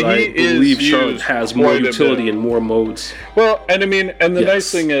 right? And but I believe Charlotte has more utility and more modes. Well, and I mean, and the nice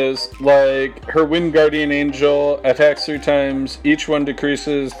thing is, like, her Wind Guardian Angel attacks 3 times. Each one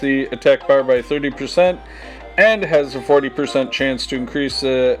decreases the attack bar by 30%, and has a 40% chance to increase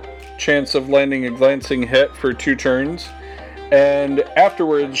the chance of landing a glancing hit for 2 turns. And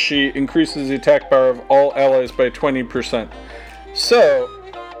afterwards, she increases the attack bar of all allies by 20%. So.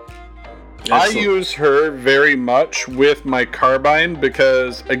 Excellent. I use her very much with my Carbine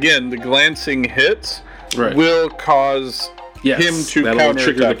because, again, the glancing hits will cause him to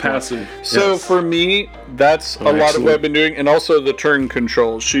counter the passive. So for me, that's a lot of what I've been doing, and also the turn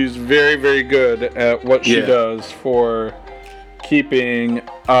control. She's very, very good at what she does for keeping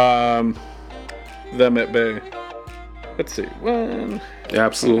them at bay. Let's see, 1,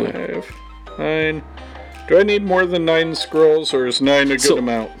 absolutely, 5, 9. Do I need more than 9 scrolls, or is 9 a good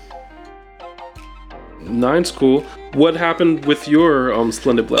amount? 9's cool. What happened with your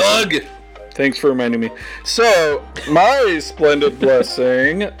Splendid Blessing? Ugh! Thanks for reminding me. So, my Splendid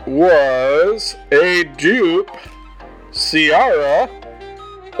Blessing was a dupe Ciara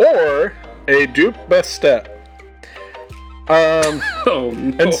or a dupe Bastet. Oh, no.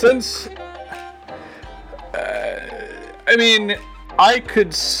 And since... I mean, I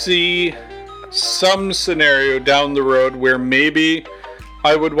could see some scenario down the road where maybe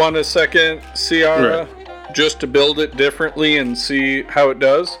I would want a second Ciara just to build it differently and see how it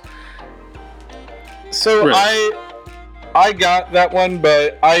does. So I got that one,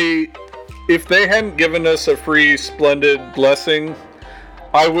 but if they hadn't given us a free Splendid Blessing,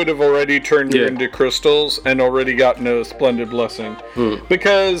 I would have already turned her into crystals and already gotten a Splendid Blessing.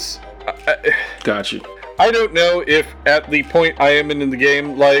 Because got you. I don't know if at the point I am in the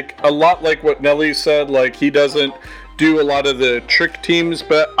game, like a lot like what Nelly said, like he doesn't do a lot of the trick teams,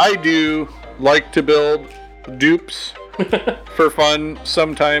 but I do like to build dupes for fun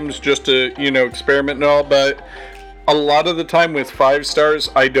sometimes, just to experiment and all. But a lot of the time with 5 stars,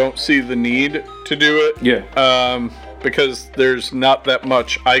 I don't see the need to do it. Because there's not that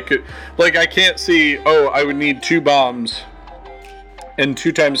much I could, like, I can't see, I would need 2 bombs and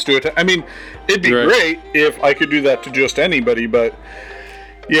 2 times to attack. I mean, it'd be great if I could do that to just anybody, but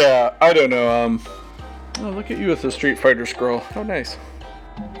yeah, I don't know. Oh, look at you with the Street Fighter scroll. How nice.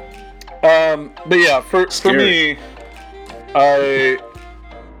 But yeah, for me, I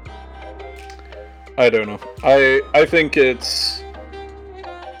don't know. I think it's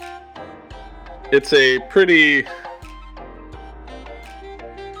it's a pretty...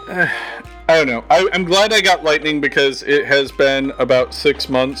 I don't know. I'm glad I got Lightning because it has been about 6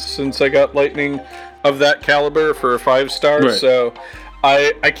 months since I got Lightning of that caliber for a 5-star. Right. So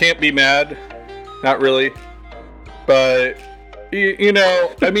I can't be mad. Not really. But, you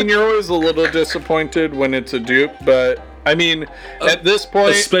know, I mean, you're always a little disappointed when it's a dupe, but... I mean, at this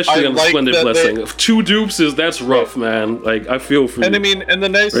point, especially on the Splendid Blessing, 2 dupes that's rough, man. Like, I feel for you. And I mean, and the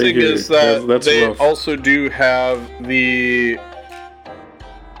nice thing is that they also do have the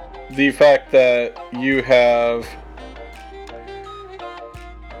fact that you have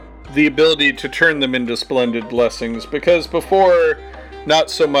the ability to turn them into Splendid Blessings, because before,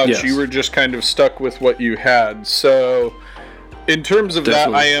 not so much. Yes. You were just kind of stuck with what you had. So, in terms of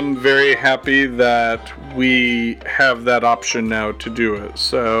that, I am very happy that we have that option now to do it.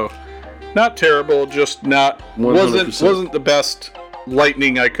 So, not terrible, just not 100%. wasn't the best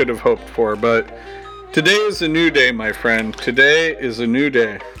Lightning I could have hoped for. But today is a new day, my friend. Today is a new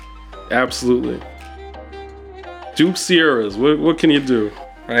day. Absolutely. Dupe Sierras. What can you do?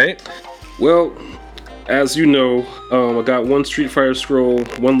 Right. Well, as you know, I got 1 Street Fighter Scroll,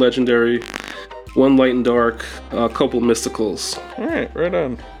 1 Legendary, 1 Light and Dark, a couple Mysticals. Alright, right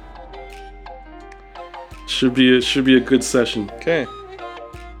on. Should be a good session. Okay.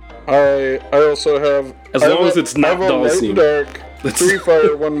 I also have... As long as it's not Dhalsim. Dark, 3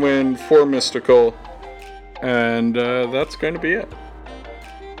 Fire, 1 Wind, 4 Mystical. And that's going to be it.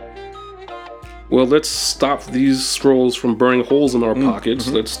 Well, let's stop these scrolls from burning holes in our pockets.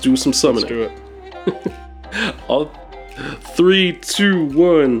 Mm-hmm. Let's do some summoning. Let's do it. 3, 2,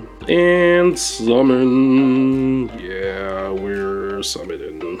 1, and summon. Yeah, we're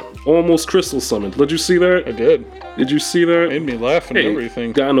summoning. Almost crystal summoned. Did you see that? I did. Did you see that? Made me laugh and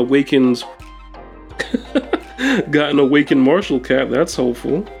everything. Got an awakened. Got an awakened martial cat. That's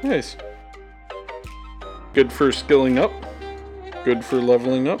hopeful. Nice. Good for skilling up. Good for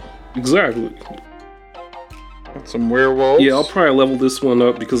leveling up. Exactly. Got some werewolves. Yeah, I'll probably level this one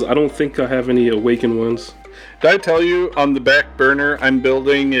up because I don't think I have any awakened ones. Did I tell you on the back burner I'm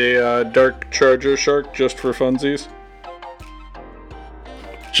building a Dark Charger Shark just for funsies?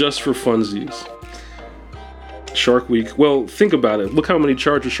 Just for funsies. Shark Week. Well, think about it. Look how many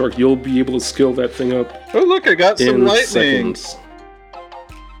Charger Shark you'll be able to skill that thing up. Oh, look, I got some lightning. Seconds.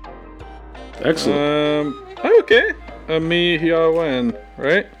 Excellent. Okay. Mi Hia Wen,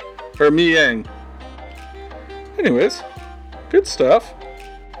 right? Or Mi Yang. Anyways, good stuff.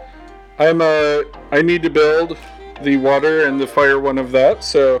 I need to build the water and the fire one of that,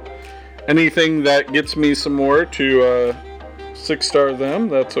 so anything that gets me some more to 6-star them,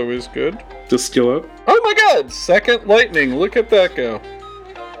 that's always good. To skill up. Oh my god! 2nd lightning, look at that go.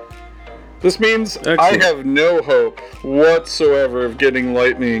 This means excellent. I have no hope whatsoever of getting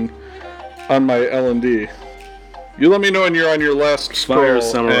lightning on my L&D. You let me know when you're on your last scroll,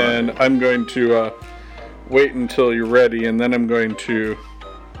 and I'm going to wait until you're ready, and then I'm going to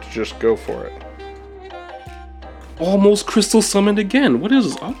just go for it. Almost crystal summoned again. What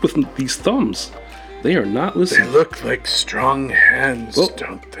is up with these thumbs? They are not listening. They look like strong hands,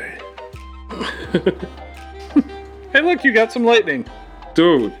 don't they? Hey, look, you got some lightning.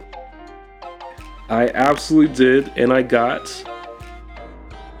 Dude. I absolutely did, and I got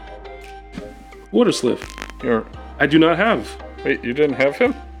Water Sliff. I do not have. Wait, you didn't have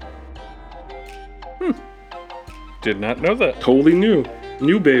him? Did not know that. Totally new.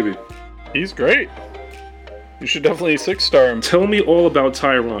 New baby. He's great. You should definitely 6-star him. Tell me all about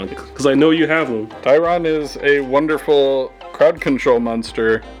Tyron, because I know you have him. Tyron is a wonderful crowd control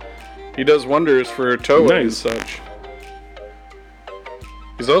monster. He does wonders for Toa and such.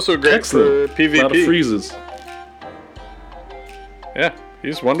 He's also great for PvP. A lot of freezes. Yeah,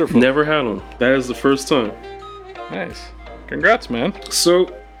 he's wonderful. Never had him. That is the first time. Nice. Congrats, man.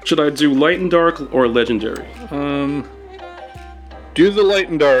 So, should I do Light and Dark or Legendary? Do the Light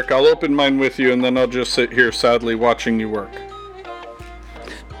and Dark. I'll open mine with you, and then I'll just sit here sadly watching you work.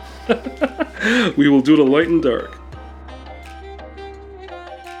 We will do the Light and Dark.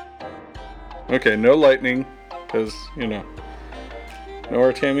 Okay, no lightning, because, you know, no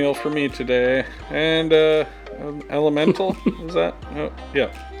Artamiel for me today. And, Elemental, is that? Oh,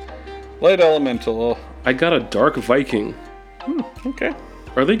 yeah. Light Elemental. I got a Dark Viking. Okay.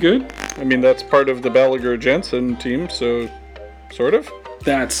 Are they good? I mean, that's part of the Balagur Jensen team, so sort of.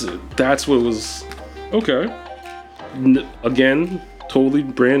 That's it. That's what was... Okay. Again, totally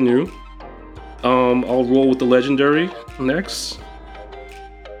brand new. I'll roll with the Legendary next.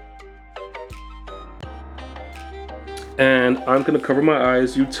 And I'm gonna cover my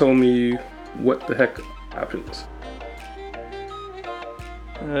eyes. You tell me what the heck happens.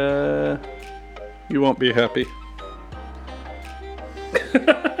 You won't be happy.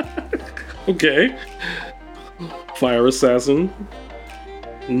 Okay. Fire Assassin.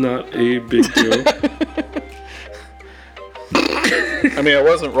 Not a big deal. I mean, I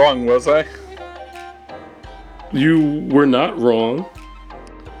wasn't wrong, was I? You were not wrong.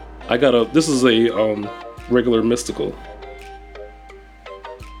 This is a regular mystical.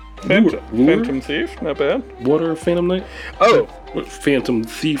 Phantom Thief, not bad. Water Phantom Knight? Oh! Phantom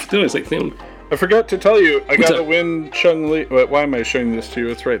Thief. Did I say Phantom? I forgot to tell you, I got to win Chun-Li. Why am I showing this to you?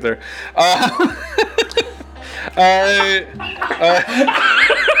 It's right there. I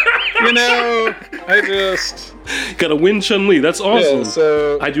just... Gotta win Chun-Li. That's awesome. Yeah,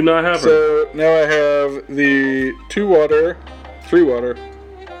 so... I do not have her. So now I have the 2 water, 3 water.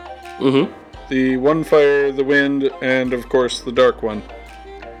 Mm-hmm. The 1 fire, the wind, and of course the dark one.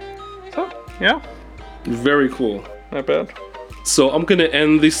 So, yeah. Very cool. Not bad. So I'm gonna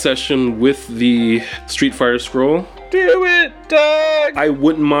end the session with the Street Fighter scroll. Do it, Doug! I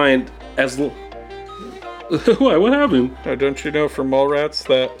wouldn't mind as long... What happened? Oh, don't you know from Mallrats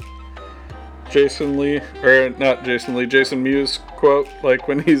that Jason Mewes quote, like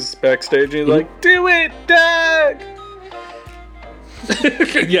when he's backstage, he's like, "Do it, Doug!"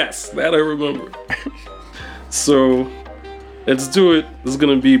 Yes, that I remember. So, let's do it. This is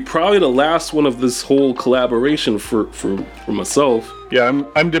gonna be probably the last one of this whole collaboration for myself. Yeah,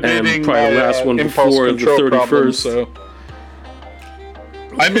 I'm debating and probably the last one before the 31st. So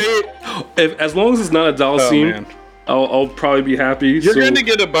I may, as long as it's not a Dalsim, I'll probably be happy. You're going to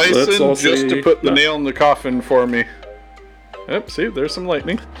get a Bison just to put the nail in the coffin for me. Yep, see, there's some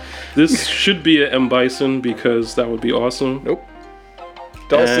lightning. This should be an M Bison because that would be awesome. Nope.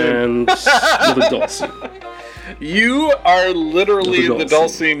 Dalsim. And the Dalsim. You are literally the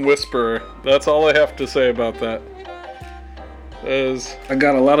Dalsim Whisperer. That's all I have to say about that. I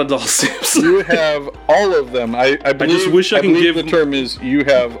got a lot of Dalsims. You have all of them. I just wish I can give the term is you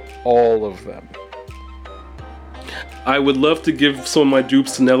have all of them. I would love to give some of my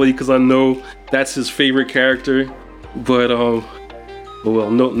dupes to Nelly because I know that's his favorite character, but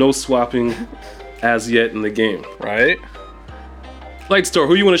no swapping as yet in the game. Right. Lightstar,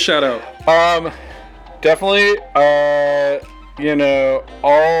 who you want to shout out? Definitely.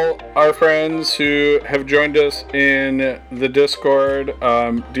 All our friends who have joined us in the Discord,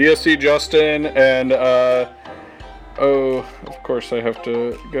 DSC Justin, and of course I have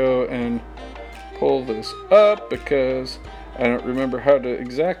to go and pull this up because I don't remember how to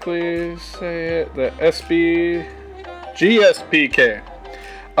exactly say it. The GSPK.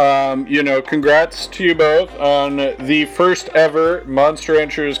 Congrats to you both on the first ever Monster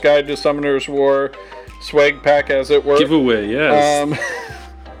Ranchers Guide to Summoner's War swag pack, as it were. Giveaway, yes.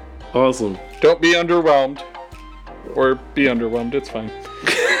 Awesome. Don't be underwhelmed. Or be underwhelmed, it's fine.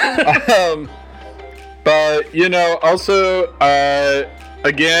 But, also,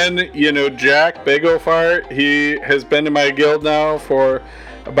 again, Jack Bagofart, he has been in my guild now for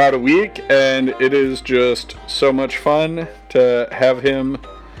about a week, and it is just so much fun to have him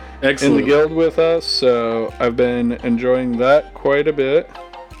in the guild with us, so I've been enjoying that quite a bit.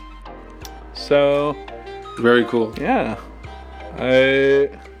 So... Very cool. Yeah. I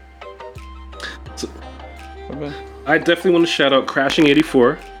definitely want to shout out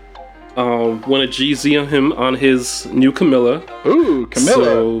Crashing84. Want to GZ him on his new Camilla. Ooh, Camilla.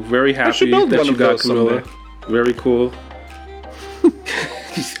 So very happy that you got Camilla. Someday. Very cool.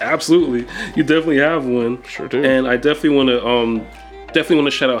 Absolutely. You definitely have one. Sure do. And I definitely want to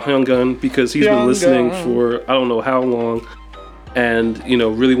shout out Hyun Gun because he's been listening for I don't know how long. And,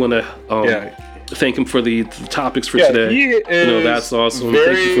 really want to thank him for the topics for today. He is that's awesome.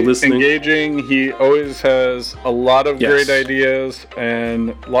 Very thank you for listening. Engaging. He always has a lot of great ideas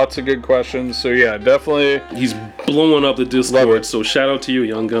and lots of good questions. So yeah, definitely. He's blowing up the Discord. So shout out to you,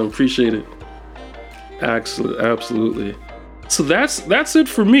 Young Gun. Appreciate it. Absolutely. So that's it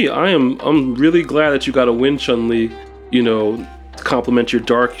for me. I'm really glad that you got to win Chun-Li. To complement your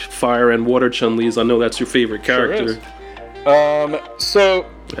Dark, Fire, and Water Chun-Lis. I know that's your favorite character. Sure is. So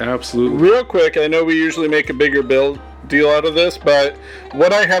absolutely, real quick, I know we usually make a bigger deal out of this, but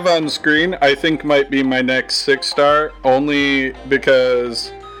what I have on screen I think might be my next 6-star, only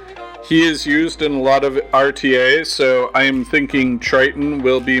because he is used in a lot of RTA, so I am thinking Triton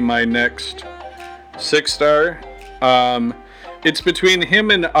will be my next 6-star. It's between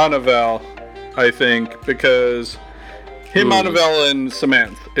him and Anavel, I think, because Anavel and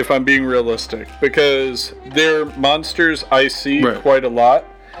Samantha, if I'm being realistic, because they're monsters I see quite a lot,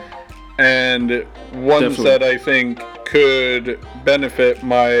 and ones that I think could benefit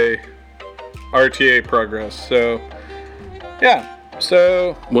my RTA progress. So, yeah.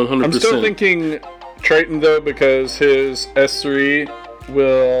 So 100%. I'm still thinking Triton, though, because his S3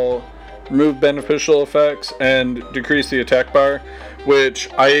 will remove beneficial effects and decrease the attack bar, which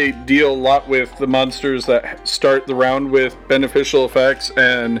I deal a lot with the monsters that start the round with beneficial effects,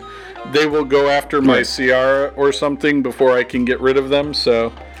 and they will go after my Ciara or something before I can get rid of them.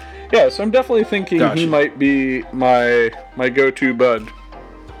 So, yeah, so I'm definitely thinking he might be my go-to bud.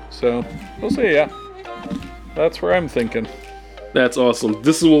 So, we'll see, yeah. That's where I'm thinking. That's awesome.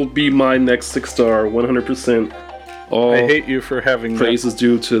 This will be my next 6-star, 100%. All I hate you for having praises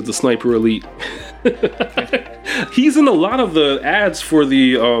due to the Sniper Elite. He's in a lot of the ads for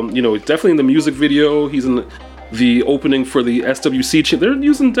the, definitely in the music video. He's in the opening for the SWC. They're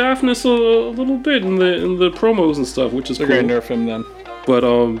using Daphnis a little bit in the promos and stuff, which is cool. They're gonna nerf him then. But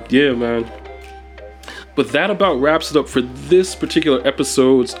yeah, man. But that about wraps it up for this particular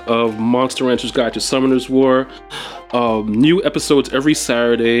episode of Monster Rancher's Guide to Summoner's War. New episodes every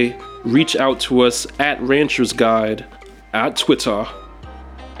Saturday. Reach out to us at Rancher's Guide at Twitter,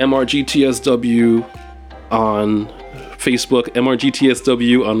 MRGTSW on Facebook,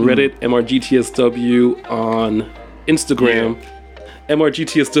 MRGTSW on Reddit, MRGTSW on Instagram,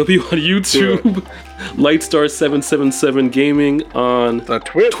 MRGTSW on YouTube, Lightstar777 Gaming on the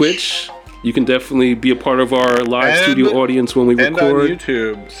Twitch. You can definitely be a part of our live studio audience when we record. And on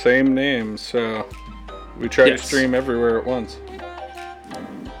YouTube, same name, so we try to stream everywhere at once.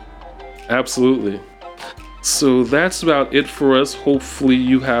 Absolutely. So that's about it for us. Hopefully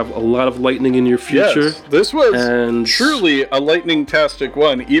you have a lot of lightning in your future. Yes, this was truly a lightning-tastic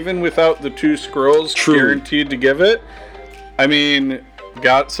one, even without the 2 scrolls guaranteed to give it. I mean,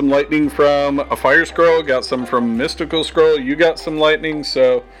 got some lightning from a fire scroll, got some from mystical scroll, you got some lightning,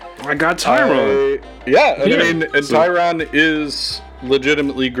 so I got Tyron. Tyron is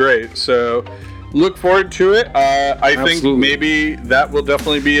legitimately great, so look forward to it. I think maybe that will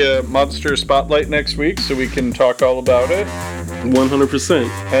definitely be a monster spotlight next week, so we can talk all about it. 100%.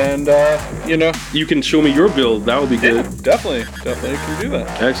 And you can show me your build. That would be good. Yeah, definitely can do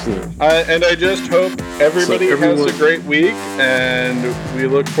that. Excellent. And I just hope everybody has a great week, and we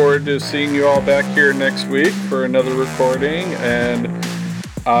look forward to seeing you all back here next week for another recording. And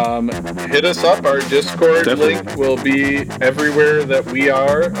hit us up. Our Discord link will be everywhere that we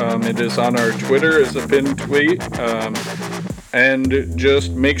are. It is on our Twitter as a pinned tweet. And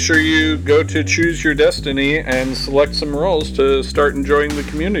just make sure you go to Choose Your Destiny and select some roles to start enjoying the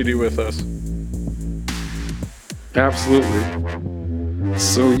community with us. Absolutely.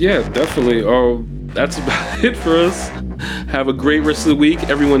 So yeah, definitely. That's about it for us. Have a great rest of the week.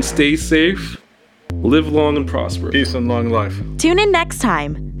 Everyone stay safe. Live long and prosper. Peace and long life. Tune in next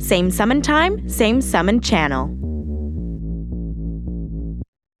time. Same summon time, same summon channel.